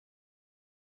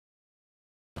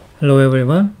Hello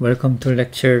everyone, welcome to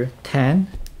lecture 10.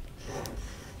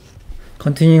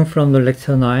 Continuing from the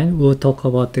lecture 9, we'll talk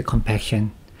about the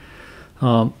compaction.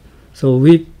 So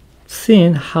we've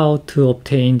seen how to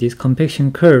obtain this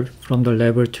compaction curve from the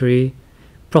laboratory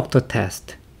Proctor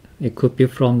test. It could be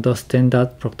from the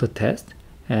standard Proctor test,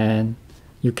 and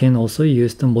you can also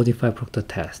use the modified Proctor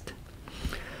test.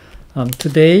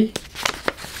 Today,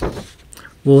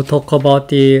 we'll talk about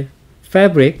the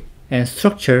fabric and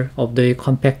structure of the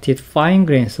compacted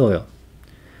fine-grained soil,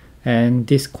 and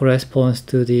this corresponds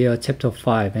to the chapter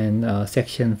 5 and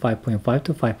section 5.5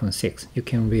 to 5.6. You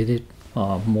can read it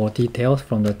more details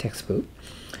from the textbook.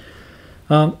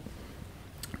 The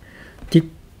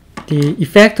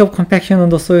effect of compaction on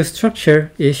the soil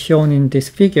structure is shown in this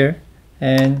figure,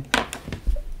 and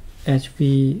as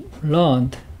we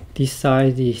learned, this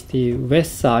side is the wet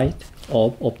side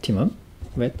of optimum,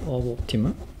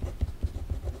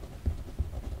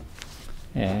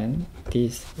 and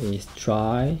this is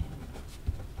dry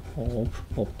of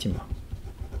optimum.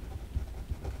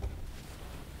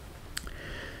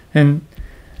 And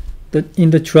in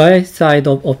the dry side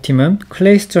of optimum,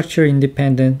 clay structure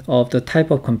independent of the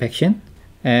type of compaction,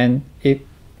 and it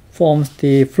forms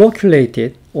the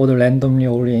flocculated or the randomly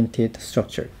oriented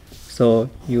structure. So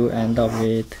you end up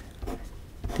with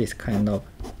this kind of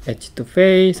edge to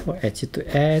face or edge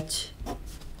to edge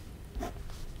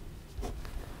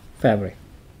fabric.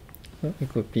 So it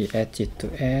could be edge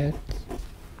to edge.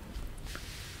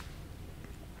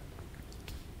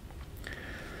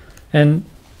 And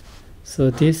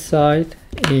so this side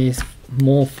is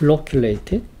more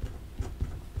flocculated,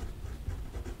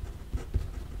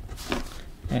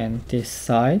 and this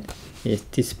side is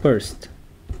dispersed.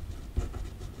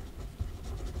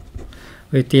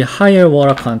 With the higher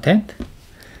water content,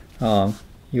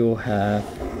 you have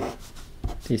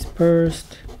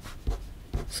dispersed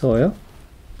soil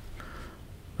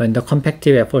when the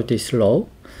compactive effort is low,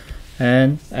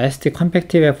 and as the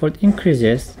compactive effort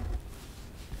increases,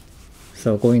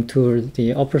 so going to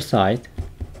the upper side,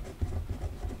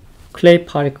 clay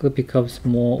particle becomes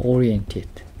more oriented.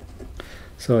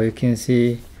 So you can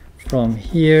see from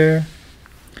here,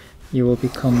 you will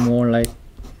become more like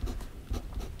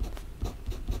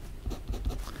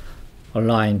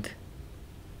aligned.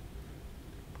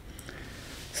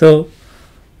 So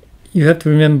you have to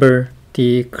remember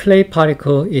the clay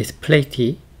particle is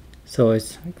platy, so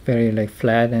it's very like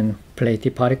flat and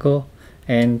platy particle,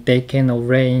 and they can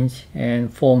arrange and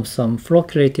form some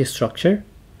flocculated structure,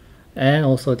 and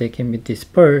also they can be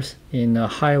dispersed in a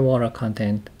high water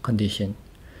content condition.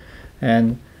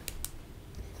 And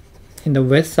in the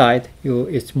wet side,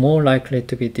 it's more likely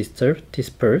to be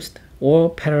dispersed or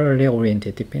parallelly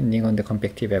oriented depending on the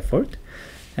compactive effort.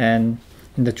 And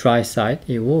in the dry side,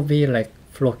 it will be like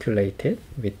flocculated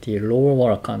with the lower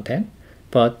water content,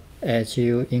 but as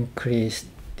you increase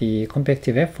the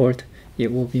compactive effort,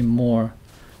 it will be more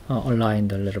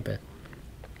aligned a little bit.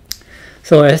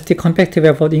 So as the compactive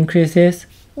effort increases,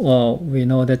 we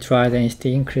know that dry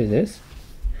density increases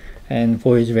and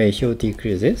void ratio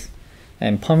decreases,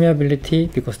 and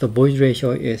permeability, because the void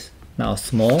ratio is now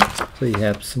small, so you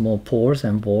have small pores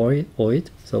and void,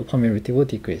 so permeability will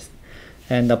decrease.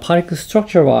 And the particle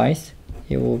structure wise,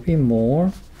 it will be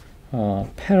more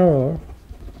parallel,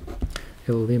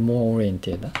 it will be more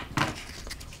oriented.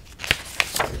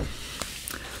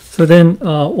 So then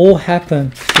all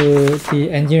happen to the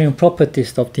engineering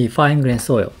properties of the fine-grained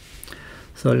soil.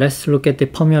 So let's look at the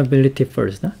permeability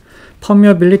first.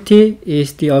 Permeability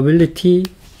is the ability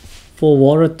for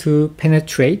water to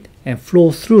penetrate and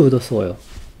flow through the soil.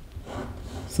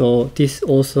 So this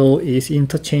also is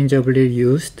interchangeably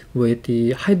used with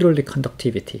the hydraulic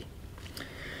conductivity.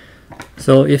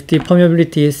 So if the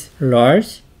permeability is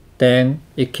large, then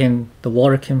the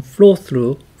water can flow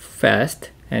through fast,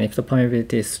 and if the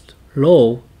permeability is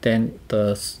low, then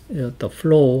the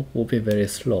flow will be very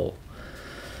slow.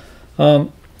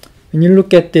 When you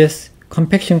look at this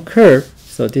compaction curve,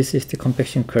 so this is the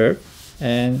compaction curve,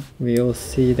 and we'll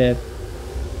see that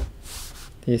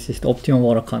this is the optimum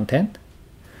water content.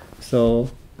 So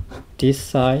this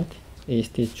side is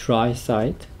the dry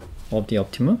side of the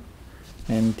optimum,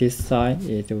 and this side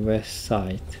is the wet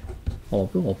side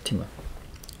of the optimum,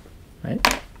 right?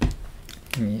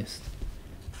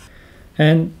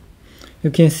 And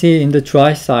you can see in the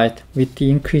dry side, with the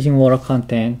increasing water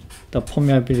content, the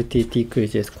permeability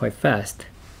decreases quite fast.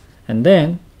 And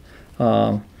then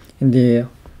in the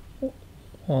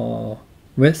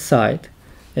wet side,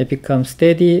 it becomes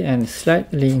steady and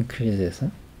slightly increases.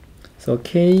 So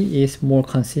K is more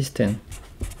consistent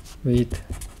with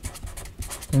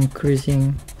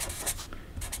increasing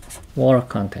water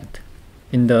content.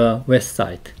 in the west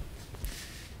side,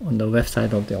 on the west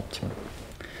side of the optimum.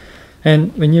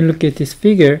 And when you look at this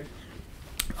figure,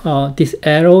 this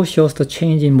arrow shows the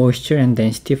change in moisture and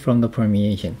density from the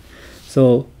permeation.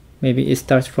 So maybe it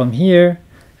starts from here,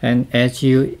 and as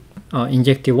you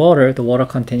inject the water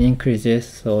content increases,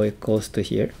 so it goes to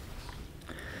here.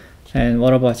 And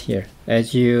what about here?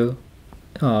 As you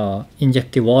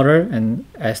inject the water, and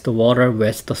as the water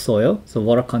wets the soil, so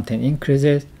water content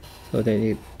increases, so that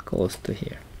it goes to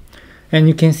here. And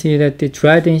you can see that the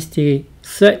dry density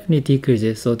slightly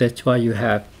decreases, so that's why you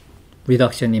have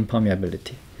reduction in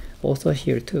permeability. Also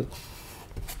here too.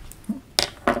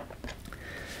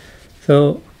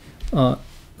 So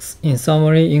in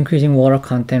summary, increasing water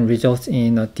content results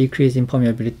in a decrease in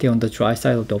permeability on the dry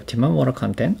side of the optimum water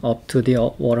content up to the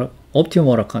optimum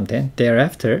water content.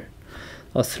 Thereafter,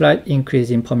 a slight increase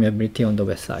in permeability on the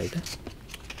wet side.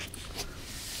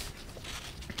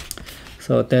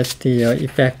 So that's the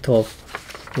effect of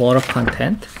water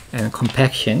content and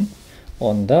compaction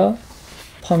on the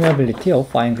permeability of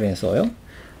fine-grained soil.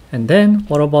 And then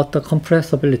what about the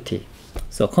compressibility?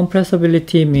 So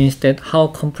compressibility means that how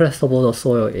compressible the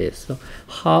soil is. So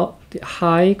how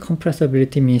high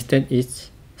compressibility means that it's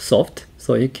soft,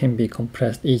 so it can be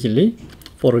compressed easily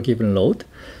for a given load.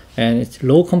 And its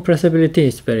low compressibility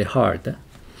is very hard.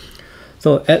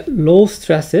 So at low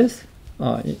stresses,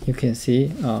 you can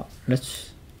see,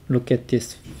 let's look at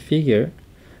this figure,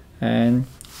 and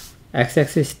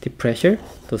x-axis is the pressure,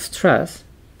 the stress,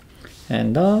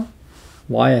 and the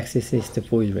y-axis is the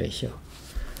void ratio.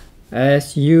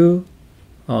 As you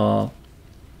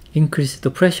increase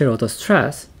the pressure or the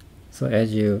stress, so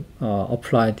as you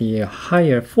apply the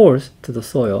higher force to the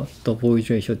soil, the void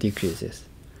ratio decreases.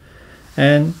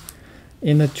 And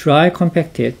in a dry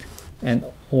compacted and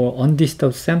or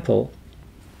undisturbed sample,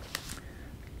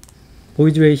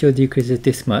 void ratio decreases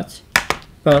this much,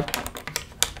 but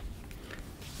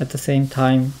at the same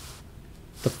time,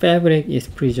 the fabric is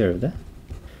preserved.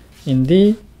 In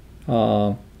the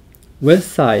wet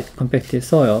side compacted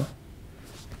soil,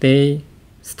 they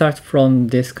start from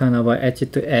this kind of a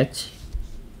edge-to-edge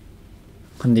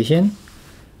condition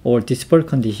or dispersed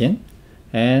condition,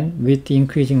 and with the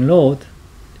increasing load,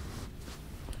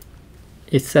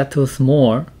 it settles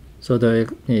more, so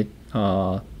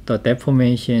the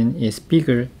deformation is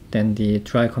bigger than the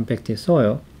dry compacted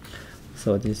soil,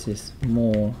 so this is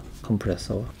more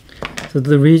compressible. So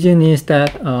the reason is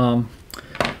that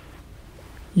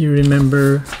you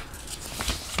remember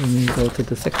when you go to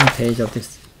the second page of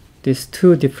these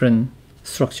two different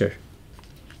structure,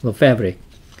 the fabric.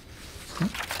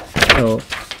 So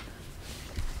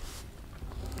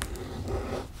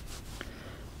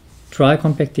dry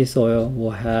compacted soil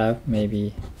will have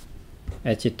maybe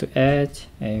edge to edge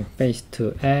and face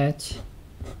to edge,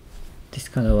 this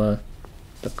kind of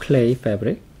the clay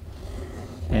fabric,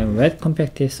 and wet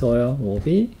compacted soil will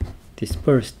be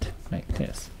dispersed like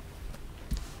this.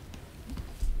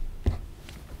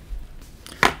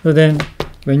 So then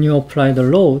when you apply the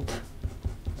load,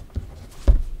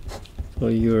 so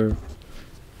you're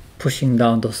pushing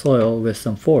down the soil with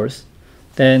some force,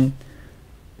 then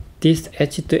this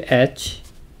edge to edge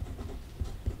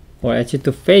or edge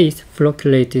to face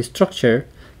flocculated structure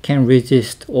can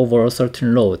resist over a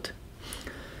certain load.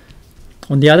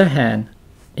 On the other hand,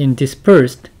 in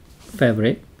dispersed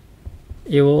fabric,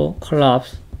 it will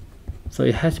collapse, so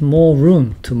it has more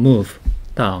room to move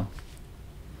down,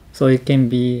 so it can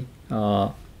be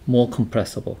more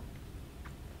compressible.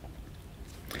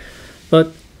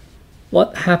 But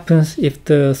what happens if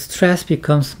the stress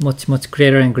becomes much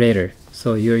greater and greater?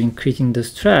 So you're increasing the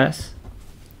stress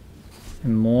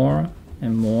and more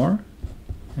and more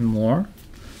and more,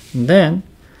 and then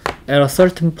at a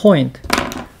certain point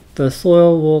the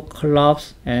soil will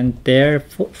collapse and their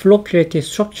flocculated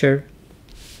structure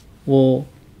will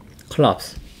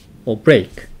collapse or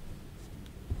break.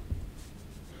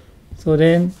 So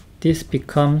then this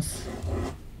becomes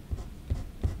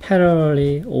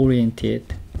parallelly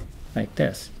oriented like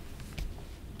this.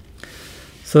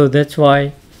 So that's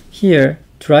why here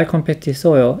dry compacted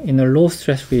soil in a low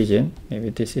stress region, maybe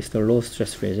this is the low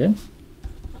stress region,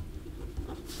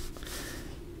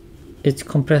 it's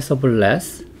compressible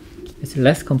less, it's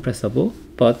less compressible,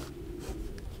 but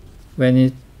when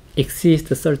it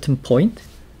exceeds a certain point,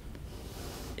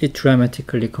 it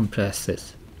dramatically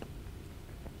compresses.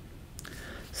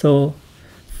 So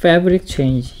fabric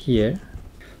change here,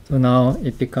 so now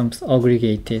it becomes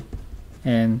aggregated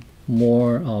and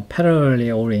more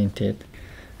parallelly oriented,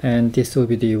 and this will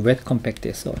be the wet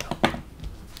compacted soil,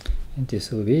 and this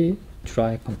will be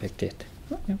dry compacted.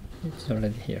 Oh, yeah, it's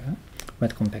already here, huh?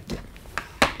 Wet compacted.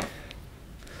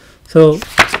 So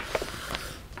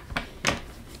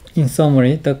in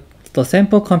summary, the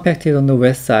sample compacted on the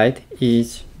wet side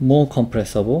is more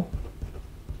compressible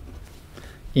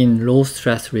in low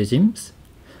stress regimes,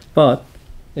 but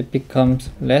it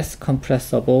becomes less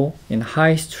compressible in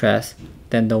high stress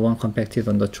than the one compacted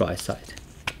on the dry side.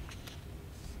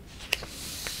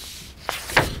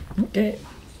 Okay.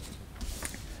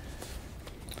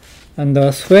 And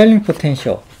the swelling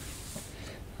potential.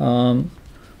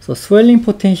 So swelling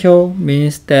potential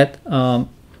means that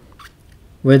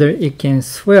whether it can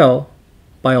swell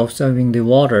by observing the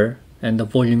water and the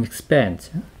volume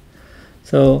expands.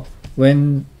 So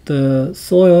when the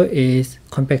soil is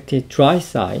compacted dry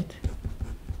side,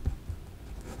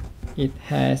 it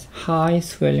has high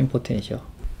swelling potential.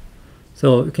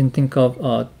 So you can think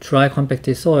of dry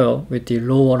compacted soil with the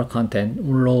low water content,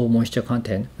 low moisture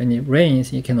content. When it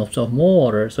rains, it can absorb more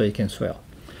water, so it can swell.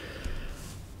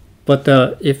 But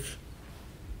if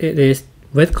it is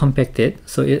wet compacted,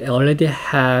 so it already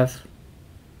have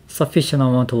sufficient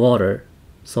amount of water,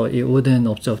 so it wouldn't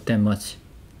absorb that much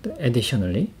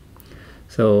additionally.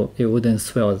 So it wouldn't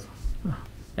swell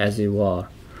as it were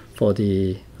for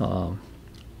the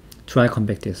dry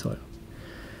compacted soil.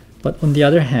 But on the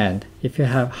other hand, if you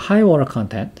have high water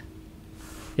content,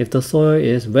 if the soil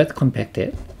is wet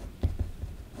compacted,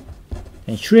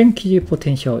 and shrinkage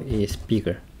potential is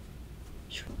bigger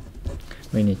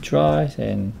when it dries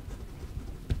and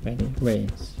when it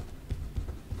rains.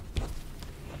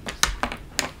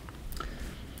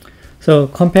 So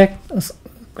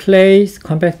clays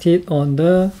compacted on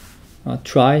the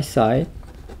dry side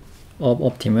of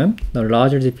optimum, the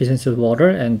larger deficiency of water,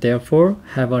 and therefore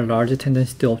have a larger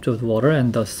tendency to absorb water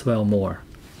and thus swell more.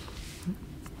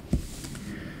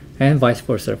 And vice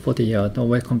versa for the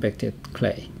wet compacted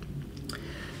clay.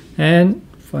 And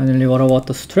finally, what about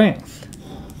the strength?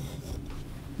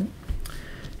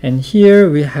 And here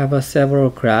we have several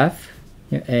graphs,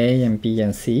 A and B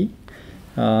and C.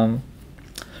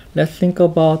 Let's think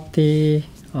about the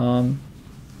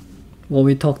what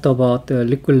we talked about, the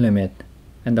liquid limit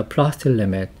and the plastic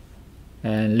limit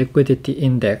and liquidity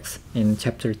index in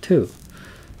chapter 2.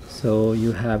 So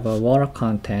you have a water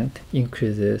content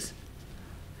increases,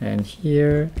 and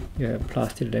here you have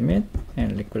plastic limit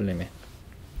and liquid limit.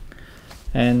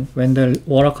 And when the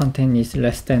water content is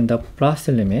less than the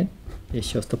plastic limit, it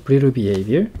shows the brittle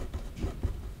behavior,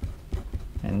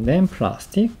 and then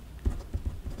plastic,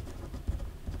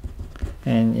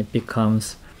 and it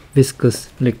becomes viscous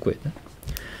liquid.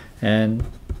 And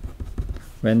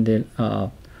when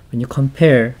you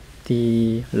compare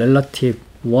the relative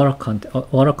water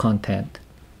content,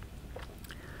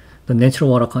 the natural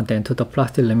water content to the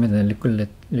plastic limit and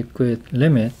liquid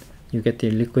limit, you get the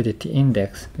liquidity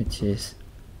index, which is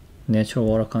natural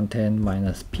water content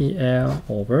minus PL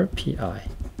over PI.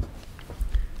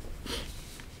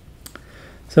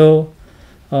 So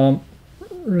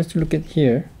let's look at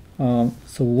here.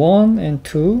 So 1 and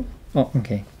 2,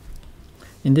 okay.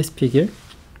 In this figure,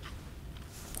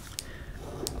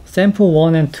 sample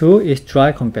 1 and 2 is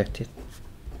dry compacted.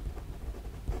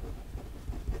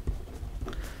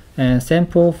 And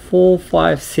sample 4,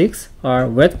 5, 6 are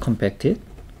wet compacted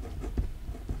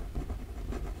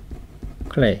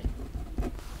clay.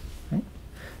 Right?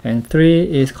 And 3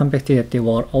 is compacted at the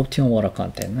optimum water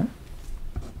content. Huh?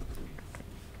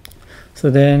 So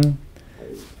then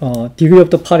degree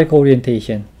of the particle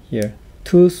orientation here.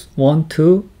 1,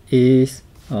 2 is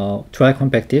dry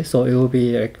compacted, so it will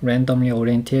be like randomly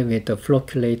oriented with the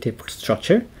flocculated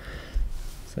structure.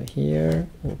 So here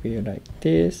will be like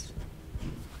this,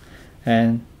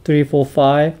 and 3, 4,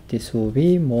 5, this will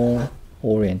be more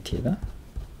oriented, huh?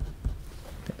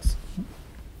 This.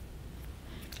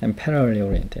 And parallelly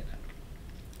oriented.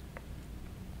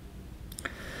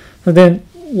 So then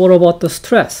what about the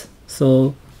stress?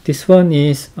 So this one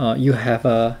is you have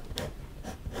a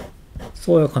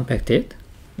soil compacted,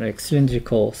 like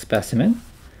cylindrical specimen,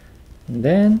 and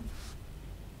then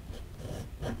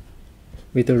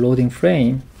with the loading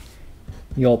frame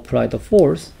you apply the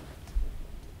force,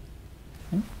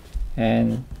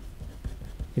 and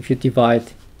if you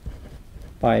divide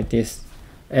by this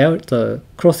the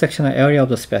cross-sectional area of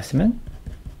the specimen,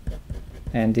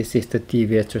 and this is the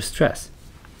deviator stress,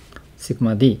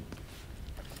 sigma d.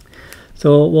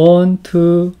 So 1,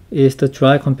 2 is the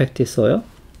dry compacted soil.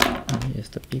 Here's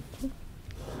the people.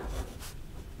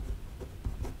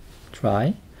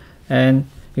 Dry, and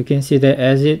you can see that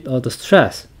as the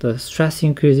stress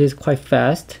increases quite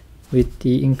fast with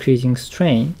the increasing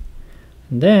strain,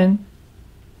 and then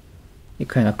it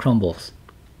kind of crumbles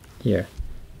here.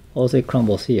 Also it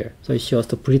crumbles here, so it shows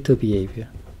the brittle behavior.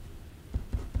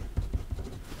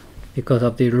 because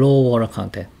of the low water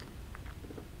content.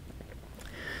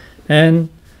 And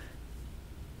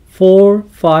 4,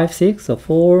 5, 6, so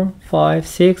 4, 5,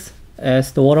 6,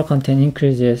 as the water content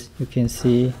increases, you can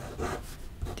see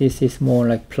this is more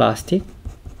like plastic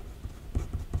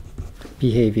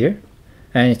behavior,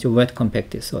 and it's wet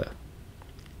compacted soil.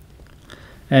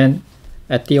 And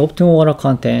at the optimal water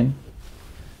content,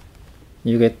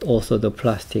 you get also the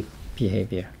plastic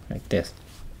behavior like this,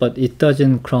 but it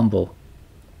doesn't crumble,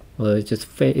 or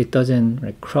it doesn't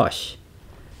like crush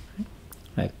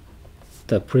like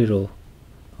the brittle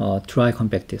dry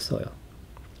compacted soil.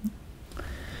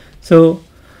 So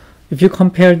if you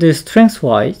compare the strength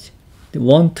wise, the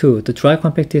 1, 2, the dry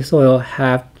compacted soil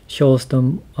shows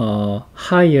the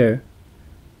higher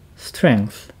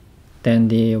strength than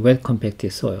the wet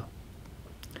compacted soil.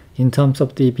 In terms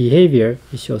of the behavior,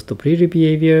 it shows the brittle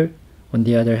behavior. On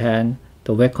the other hand,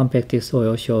 the wet compacted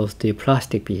soil shows the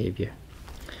plastic behavior.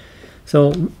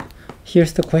 So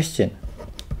here's the question.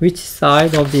 Which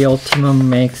side of the optimum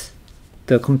makes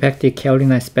the compacted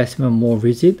kaolinite specimen more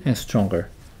rigid and stronger?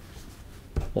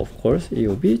 Of course, it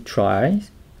will be dry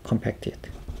compacted.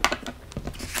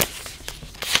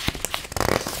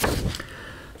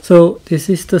 So this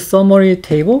is the summary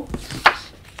table.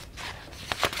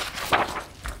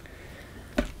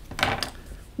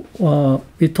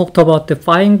 We talked about the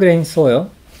fine grained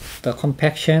soil, the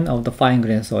compaction of the fine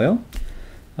grained soil.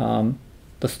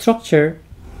 The structure,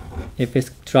 if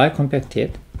it's dry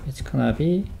compacted, it's gonna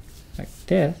be like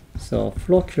this, so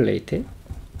flocculated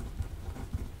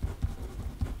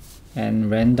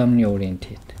and randomly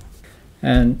oriented.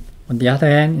 And on the other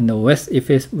hand, in the wet, if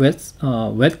it's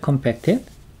wet compacted,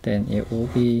 then it will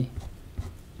be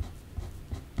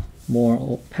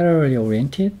more parallelly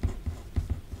oriented.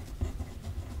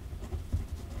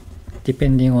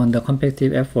 Depending on the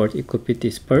compactive effort, it could be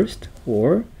dispersed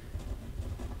or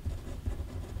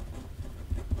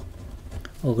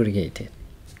aggregated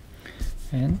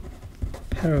and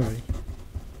parallelly.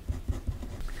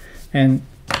 And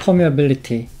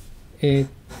permeability, it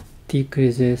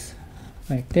decreases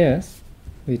like this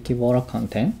with the water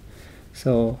content.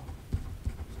 So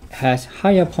it has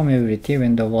higher permeability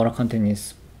when the water content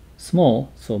is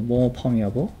small, so more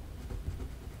permeable.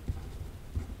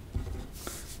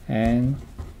 And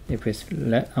if it's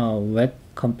wet side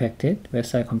compacted,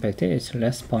 it's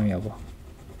less permeable.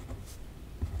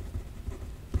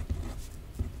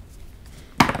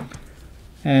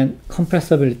 And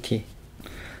compressibility,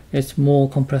 it's more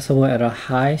compressible at a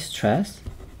high stress.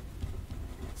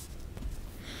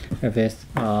 If it's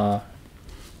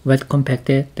wet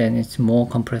compacted, then it's more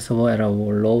compressible at a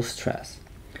low stress.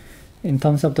 In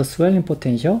terms of the swelling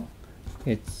potential,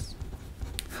 it's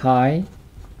high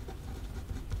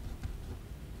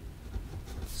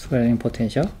swelling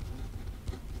potential,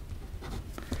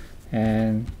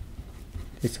 and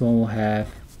this one will have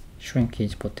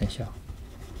shrinkage potential.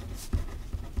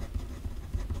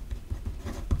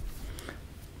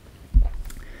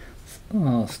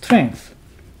 Strength,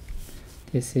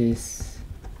 this is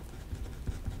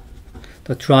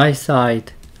the dry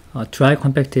side, dry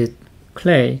compacted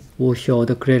clay will show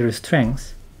the greater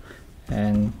strength,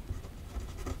 and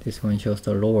this one shows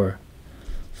the lower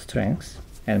strength,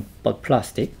 but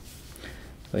plastic.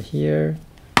 So here,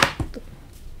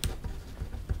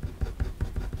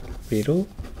 brittle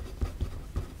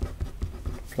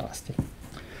plastic.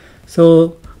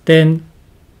 So then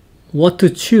what to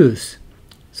choose?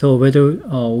 So whether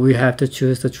we have to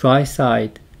choose the dry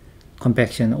side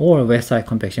compaction or wet side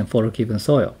compaction for a given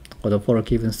soil, or for a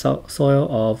given soil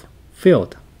of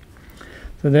field.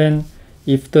 So then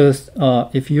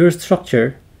if your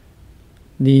structure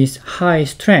needs high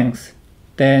strength,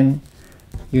 then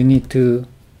you need to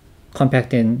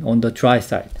compact on the dry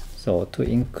side. So to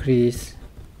increase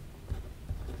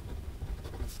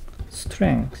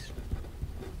strength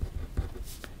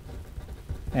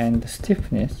and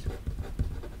stiffness,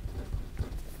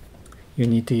 you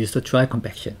need to use the dry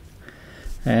compaction.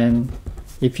 And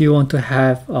if you want to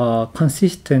have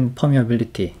consistent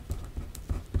permeability,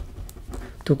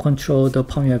 to control the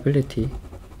permeability,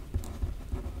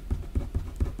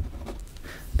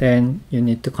 then you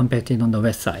need to compact it on the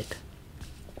wet side.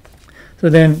 So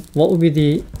then what would be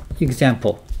the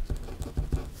example?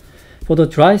 For the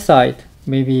dry side,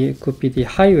 maybe it could be the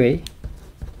highway,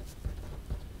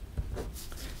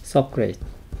 subgrade,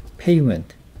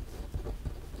 pavement,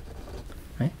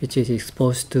 right, which is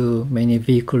exposed to many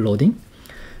vehicle loading,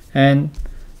 and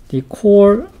the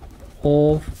core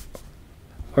of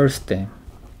earth dam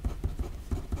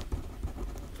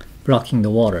blocking the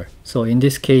water. So in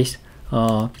this case,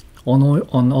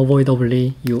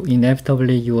 unavoidably,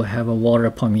 inevitably you have a water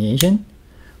permeation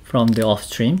from the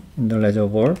upstream in the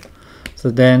reservoir. So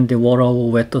then the water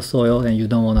will wet the soil and you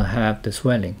don't want to have the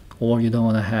swelling, or you don't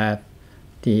want to have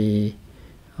the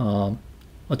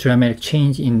a dramatic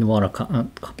change in water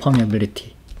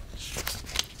permeability.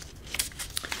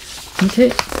 Okay,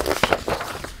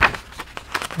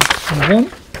 let's move on.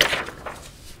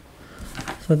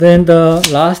 So then the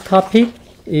last topic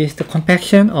is the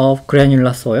compaction of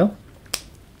granular soil.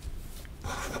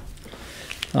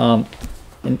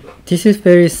 And this is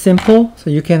very simple. So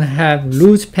you can have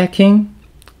loose packing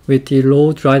with the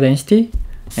low dry density,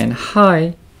 and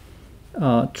high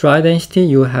dry density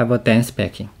you have a dense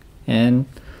packing. And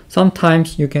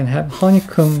sometimes you can have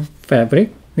honeycomb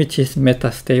fabric, which is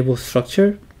metastable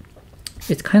structure.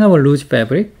 It's kind of a loose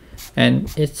fabric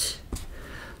and it's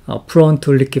prone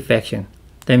to liquefaction.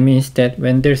 That means that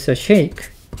when there's a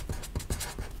shake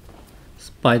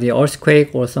by the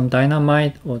earthquake or some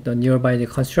dynamite or the nearby the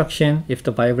construction, if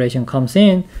the vibration comes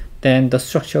in, then the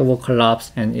structure will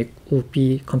collapse and it will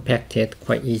be compacted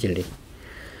quite easily.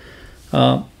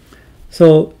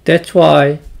 So that's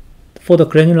why for the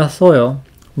granular soil,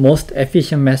 most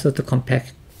efficient method to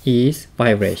compact is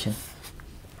vibration.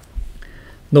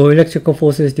 No electrical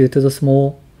forces due to the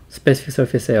small specific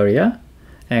surface area,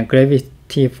 and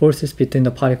gravity forces between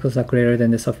the particles are greater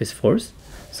than the surface force.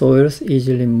 Soils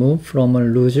easily move from a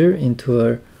looser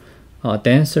into a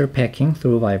denser packing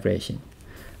through vibration.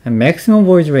 And maximum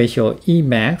void ratio,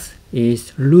 Emax,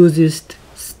 is loosest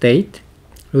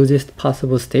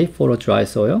possible state for a dry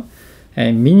soil.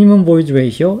 And minimum void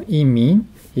ratio, Emean,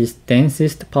 is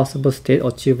densest possible state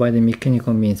achieved by the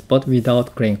mechanical means, but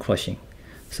without grain crushing.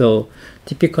 So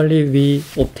typically we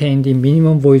obtain the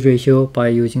minimum void ratio by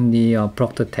using the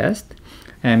Proctor test,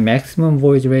 and maximum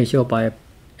void ratio by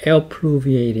air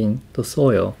pluviating the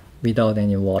soil without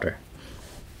any water.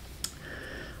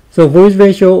 So void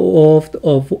ratio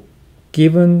of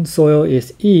given soil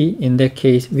is E. In that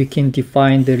case, we can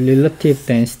define the relative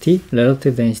density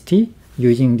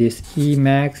using this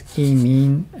Emax,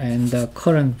 Emean, and the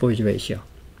current void ratio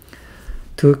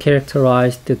to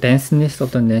characterize the denseness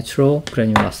of the natural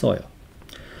granular soil.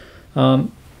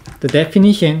 The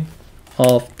definition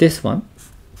of this one,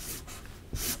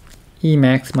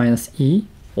 Emax minus E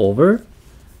over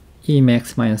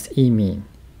Emax minus Emean.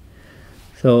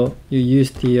 So you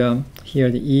use the, here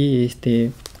the E is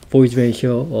the void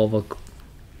ratio of a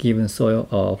given soil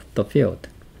of the field.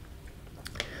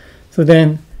 So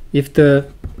then if the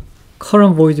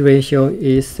current void ratio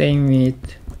is same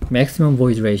with maximum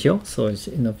void ratio, so it's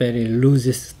in a very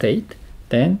loosest state,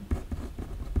 then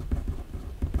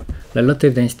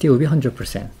relative density will be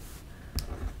 100%.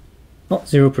 Oh,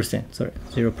 0%, sorry,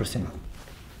 0%.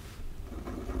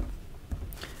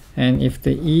 And if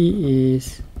the E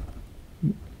is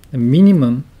the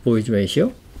minimum void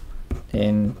ratio,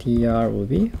 then DR will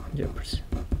be 100%.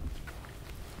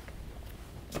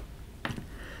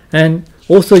 And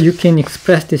also you can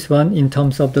express this one in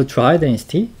terms of the dry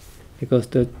density, because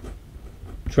the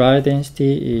dry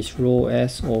density is rho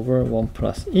S over 1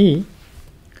 plus E.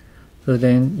 So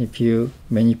then if you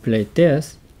manipulate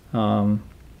this, rho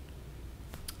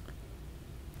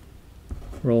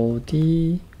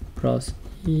D plus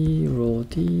E rho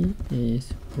D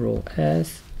is rho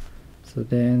S. So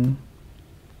then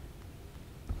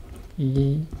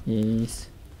E is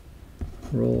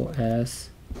rho S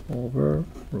over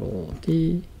rho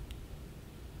D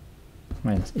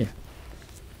minus E.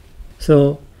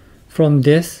 So from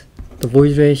this, the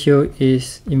void ratio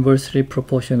is inversely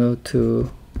proportional to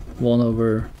 1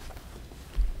 over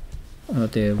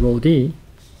the rho D.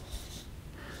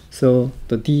 So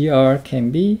the dr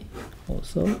can be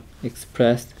also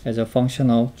expressed as a function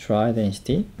of dry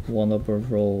density, 1 over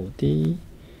rho D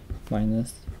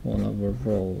minus 1 over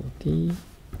rho D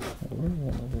over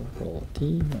 1 over rho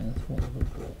D minus 1 over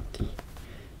rho D.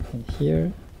 And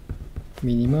here,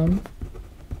 minimum,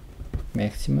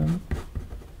 maximum,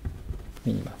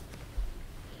 minimum.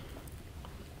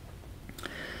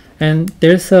 And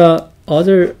there's a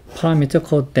other parameter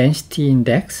called density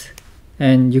index,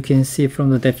 and you can see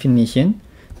from the definition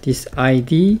this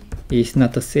ID is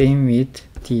not the same with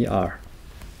DR,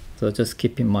 so just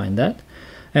keep in mind that.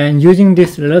 And using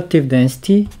this relative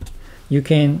density, you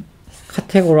can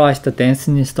categorize the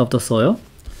denseness of the soil.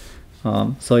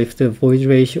 So if the void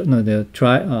ratio, the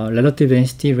relative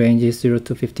density range is 0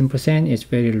 to 15%, it's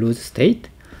very loose state.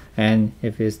 And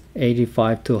if it's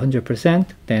 85 to 100%,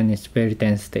 then it's very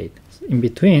dense state. In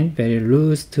between, very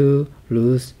loose to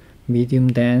loose,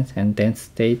 medium dense, and dense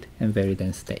state, and very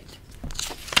dense state.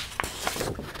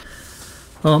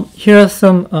 Here are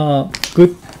some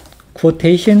good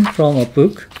quotation from a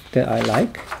book that I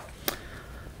like.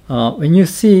 When you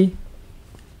see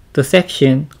the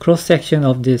section, cross section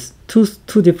of this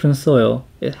two different soil,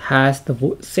 it has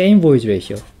the same void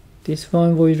ratio. This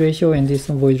one void ratio and this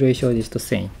one void ratio is the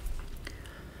same.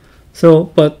 So,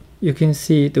 but you can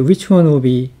see which one will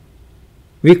be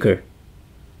weaker.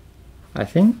 I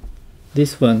think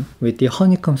this one with the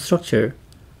honeycomb structure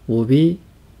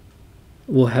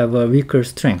will have a weaker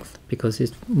strength because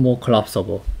it's more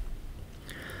collapsible.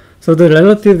 So the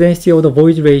relative density of the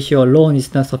void ratio alone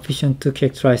is not sufficient to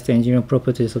characterize the engineering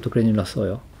properties of the granular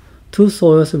soil. Two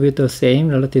soils with the same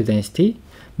relative density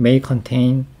may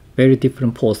contain very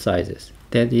different pore sizes.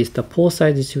 That is, the pore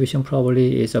size distribution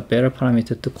probably is a better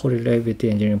parameter to correlate with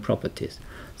the engineering properties.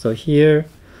 So here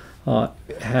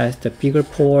it has the bigger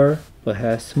pore, but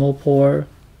has small pore.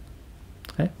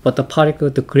 Okay? But the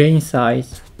particle, the grain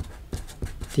size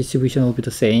distribution will be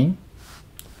the same.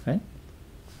 Okay?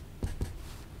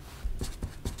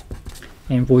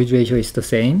 And void ratio is the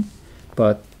same,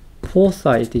 but pore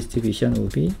size distribution will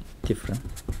be different.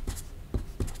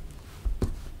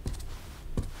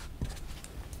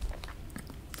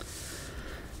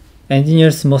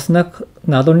 Engineers must not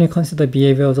only consider the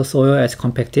behavior of the soil as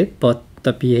compacted, but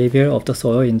the behavior of the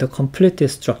soil in the completed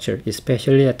structure,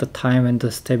 especially at the time when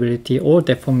the stability or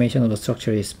deformation of the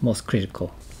structure is most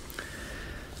critical.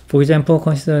 For example,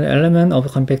 consider an element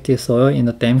of compacted soil in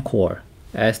the dam core.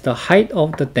 As the height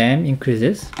of the dam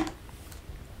increases,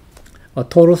 a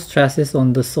total stresses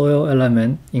on the soil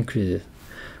element increases.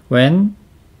 When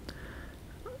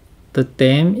the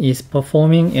dam is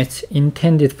performing its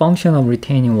intended function of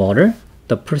retaining water,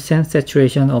 the percent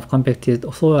saturation of compacted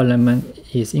soil element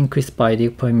is increased by the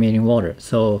permeating water.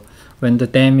 So when the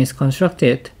dam is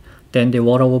constructed, then the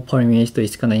water will permeate, so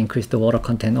it's going to increase the water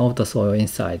content of the soil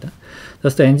inside.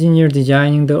 Thus, the engineer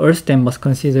designing the earth dam must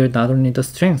consider not only the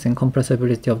strength and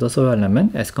compressibility of the soil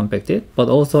element as compacted, but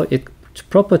also its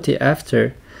property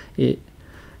after it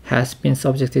has been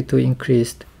subjected to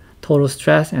increased total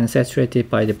stress and saturated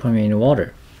by the permeating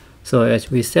water. So as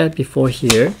we said before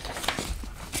here,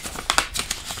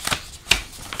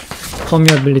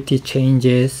 permeability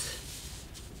changes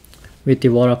with the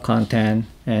water content,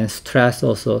 and stress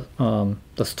also,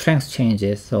 the strength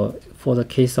changes. So for the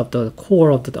case of the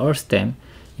core of the earth dam,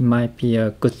 it might be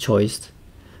a good choice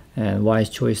and wise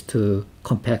choice to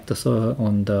compact the soil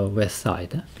on the west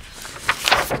side.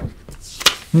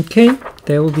 Okay,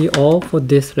 that will be all for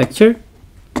this lecture,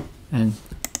 and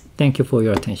thank you for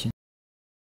your attention.